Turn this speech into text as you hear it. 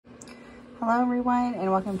Hello everyone and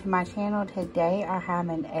welcome to my channel. Today I have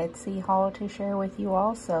an Etsy haul to share with you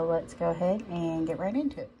all, so let's go ahead and get right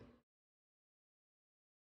into it.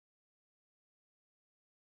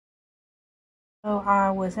 So I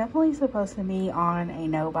was definitely supposed to be on a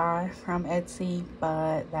no buy from Etsy,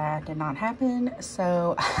 but that did not happen.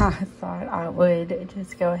 So I thought I would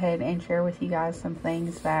just go ahead and share with you guys some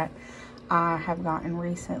things that I have gotten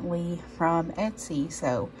recently from Etsy.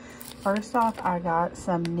 So first off, I got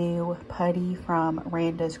some new putty from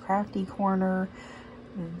Randa's Crafty Corner.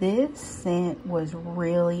 This scent was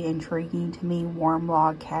really intriguing to me, Warm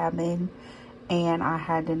Log Cabin, and I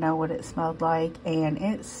had to know what it smelled like, and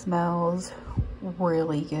it smells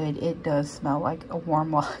really good. It does smell like a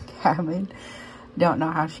warm log cabin. Don't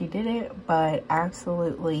know how she did it, but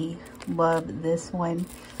absolutely love this one.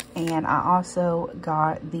 And I also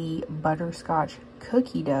got the butterscotch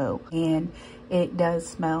cookie dough, and it does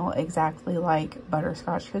smell exactly like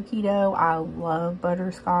butterscotch cookie dough. I love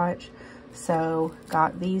butterscotch, so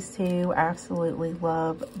got these two. Absolutely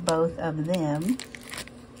love both of them.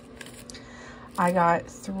 I got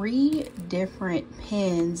 3 different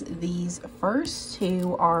pins. These first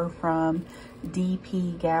 2 are from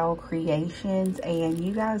DP Gal Creations, and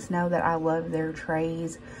you guys know that I love their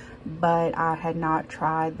trays, but I had not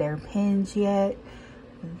tried their pins yet.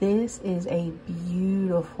 This is a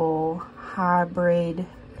beautiful hybrid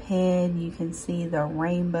pin. You can see the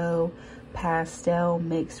rainbow pastel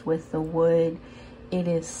mixed with the wood. It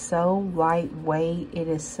is so lightweight. It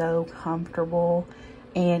is so comfortable.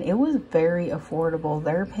 And it was very affordable.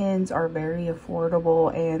 Their pins are very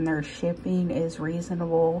affordable and their shipping is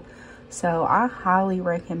reasonable. So I highly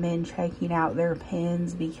recommend checking out their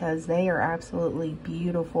pins because they are absolutely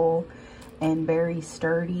beautiful and very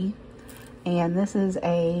sturdy. And this is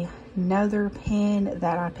another pin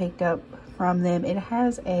that I picked up from them. It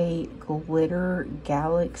has a glitter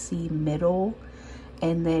galaxy middle,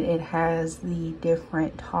 and then it has the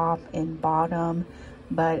different top and bottom.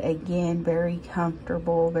 But again, very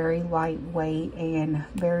comfortable, very lightweight, and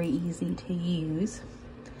very easy to use.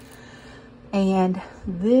 And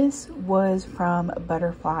this was from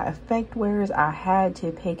Butterfly Effect Wares. I had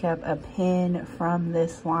to pick up a pin from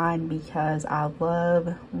this line because I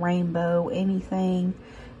love rainbow anything.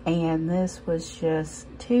 And this was just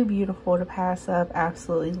too beautiful to pass up.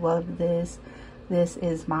 Absolutely love this. This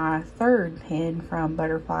is my 3rd pin from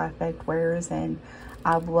Butterfly Effect Wares, and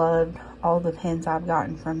I've loved all the pins I've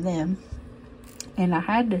gotten from them. And I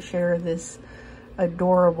had to share this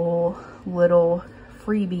adorable little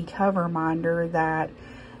freebie cover minder that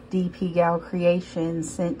DP Gal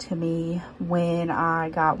Creations sent to me when I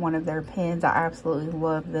got one of their pins. I absolutely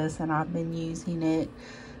love this and I've been using it.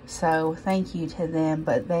 So thank you to them.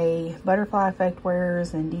 But Butterfly Effect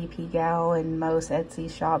Wares and DP Gal and most Etsy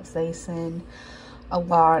shops, they send a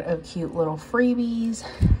lot of cute little freebies.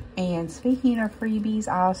 And speaking of freebies,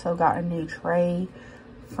 I also got a new tray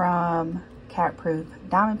from Cat Proof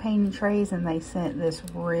Diamond Painting Trays, and they sent this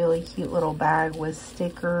really cute little bag with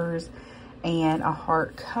stickers and a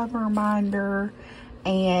heart cover binder.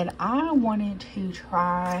 And I wanted to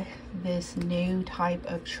try this new type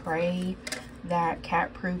of tray that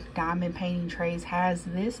Cat Proof Diamond Painting Trays has.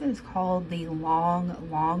 This is called the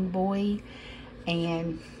Long Boy,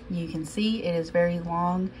 and you can see it is very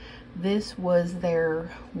long. This was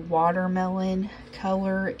their watermelon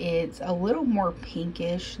color. It's a little more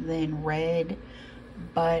pinkish than red,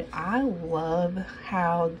 but I love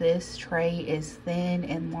how this tray is thin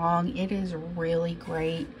and long. It is really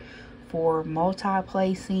great for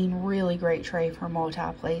multi-placing, really great tray for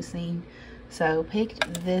multi-placing. So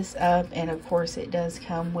picked this up, and of course it does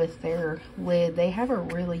come with their lid. They have a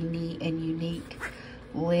really neat and unique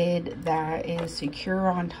lid that is secure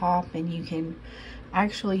on top, and you can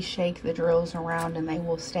actually shake the drills around and they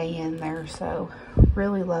will stay in there. So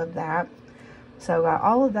really love that. So got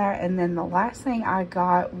all of that, and then the last thing I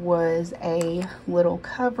got was a little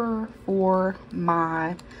cover for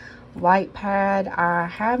my light pad. I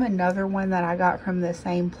have another one that I got from the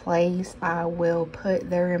same place. I will put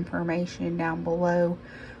their information down below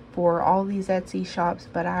for all these Etsy shops,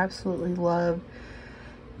 but I absolutely love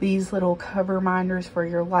these little cover minders for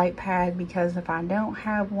your light pad, because if I don't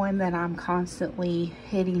have one, then I'm constantly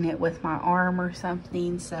hitting it with my arm or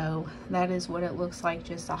something. So that is what it looks like,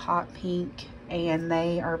 just a hot pink, and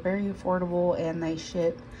they are very affordable and they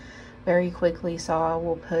ship very quickly. So I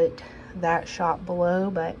will put that shop below.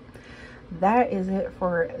 But that is it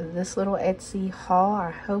for this little Etsy haul. I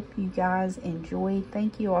hope you guys enjoyed.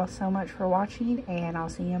 Thank you all so much for watching, and I'll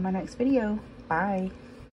see you in my next video. Bye.